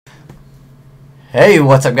Hey,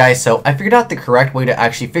 what's up guys? So I figured out the correct way to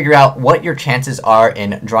actually figure out what your chances are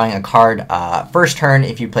in drawing a card first turn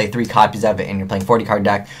if you play 3 copies of it and you're playing 40 card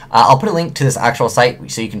deck. I'll put a link to this actual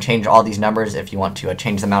site so you can change all these numbers if you want to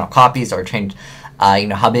change the amount of copies or change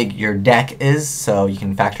how big your deck is, so you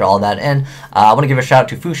can factor all that in. I want to give a shout out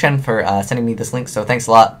to Fushen for sending me this link, so thanks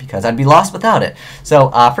a lot because I'd be lost without it. So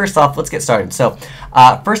first off, let's get started. So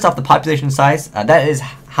first off, the population size, that is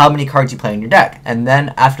how many cards you play in your deck. And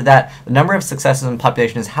then after that, the number of successes in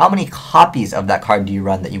population is how many copies of that card do you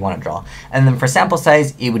run that you want to draw. And then for sample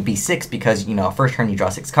size, it would be 6 because, first turn you draw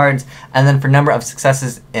 6 cards. And then for number of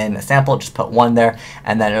successes in a sample, just put 1 there,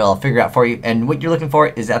 and then it'll figure out for you. And what you're looking for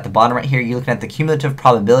is at the bottom right here, you're looking at the cumulative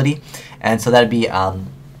probability. And so that'd be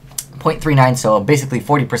 0.39, so basically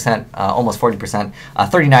 40%, almost 40%,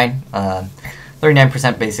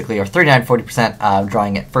 39% basically, or 39-40%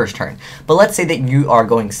 drawing it first turn. But let's say that you are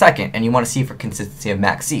going second and you want to see for consistency of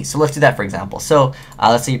max C. So let's do that for example. So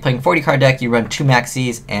let's say you're playing 40 card deck, you run 2 max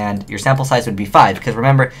Cs, and your sample size would be 5. Because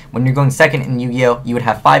remember, when you're going second in Yu-Gi-Oh, you would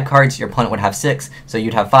have 5 cards, your opponent would have 6, so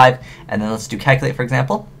you'd have 5. And then let's do calculate for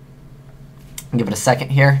example. Give it a second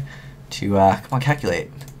here to, come on, calculate.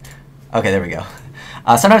 Okay, there we go.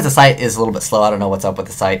 Sometimes the site is a little bit slow. I don't know what's up with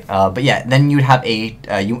the site. But yeah, then you'd have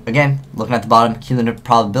again, looking at the bottom, cumulative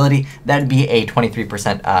probability, that'd be a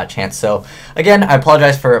 23% chance. So again, I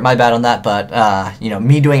apologize for my bad on that, but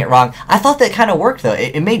me doing it wrong. I thought that kind of worked though.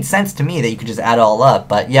 It made sense to me that you could just add it all up.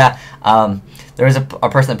 But yeah, there was a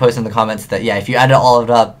person that posted in the comments that, yeah, if you added all of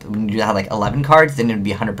it up, when you had like 11 cards, then it would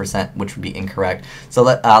be 100%, which would be incorrect. So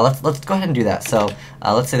let's go ahead and do that. So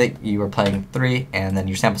let's say that you were playing 3, and then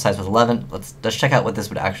your sample size was 11. Let's check out what this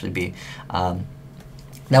would actually be. That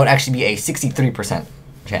would actually be a 63%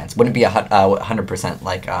 chance. Wouldn't be a 100%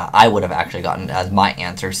 like I would have actually gotten as my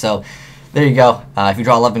answer. So there you go. If you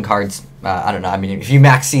draw 11 cards, I don't know. I mean, if you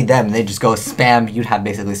max seed them and they just go spam, you'd have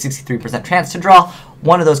basically 63% chance to draw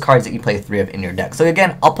one of those cards that you play 3 of in your deck. So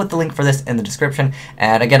again, I'll put the link for this in the description.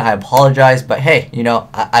 And again, I apologize, but hey,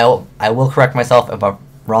 I will correct myself if I'm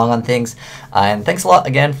wrong on things. And thanks a lot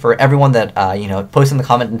again for everyone that posted in the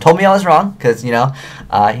comment and told me I was wrong, because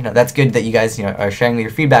that's good that you guys are sharing your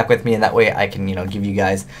feedback with me, and that way I can give you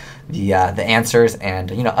guys the answers and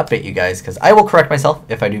update you guys, because I will correct myself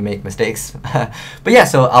if I do make mistakes. But yeah,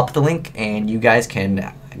 so I'll put the link and you guys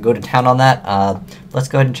can go to town on that. Let's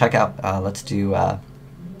go ahead and check out. Let's do all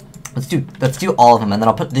of them, and then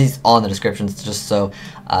I'll put these all in the descriptions just so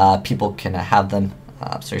people can have them.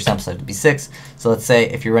 So your sample size would be 6. So let's say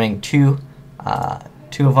if you're running 2 of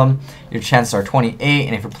them, your chances are 28,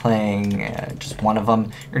 and if you're playing just 1 of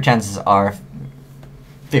them, your chances are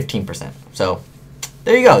 15%. So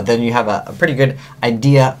there you go. Then you have a pretty good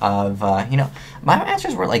idea of my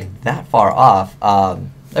answers weren't like that far off. I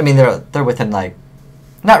mean, they're within like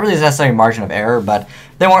not really necessarily margin of error, but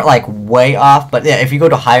they weren't like way off. But yeah, if you go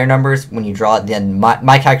to higher numbers when you draw it, then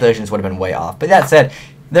my calculations would have been way off. But that said,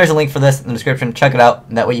 there's a link for this in the description. Check it out.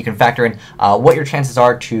 And that way you can factor in what your chances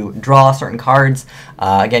are to draw certain cards.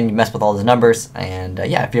 Again, you mess with all those numbers. And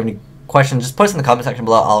yeah, if you have any questions, just post in the comment section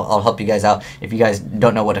below. I'll help you guys out if you guys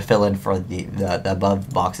don't know what to fill in for the above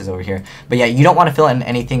boxes over here. But yeah, you don't want to fill in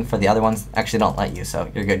anything for the other ones. Actually, don't let you, so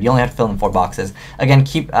you're good. You only have to fill in 4 boxes. Again,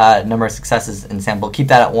 keep number of successes in sample. Keep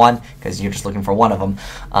that at 1 because you're just looking for 1 of them.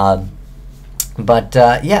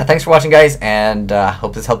 Yeah, thanks for watching, guys, and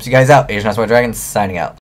hope this helps you guys out. Asian White Dragon signing out.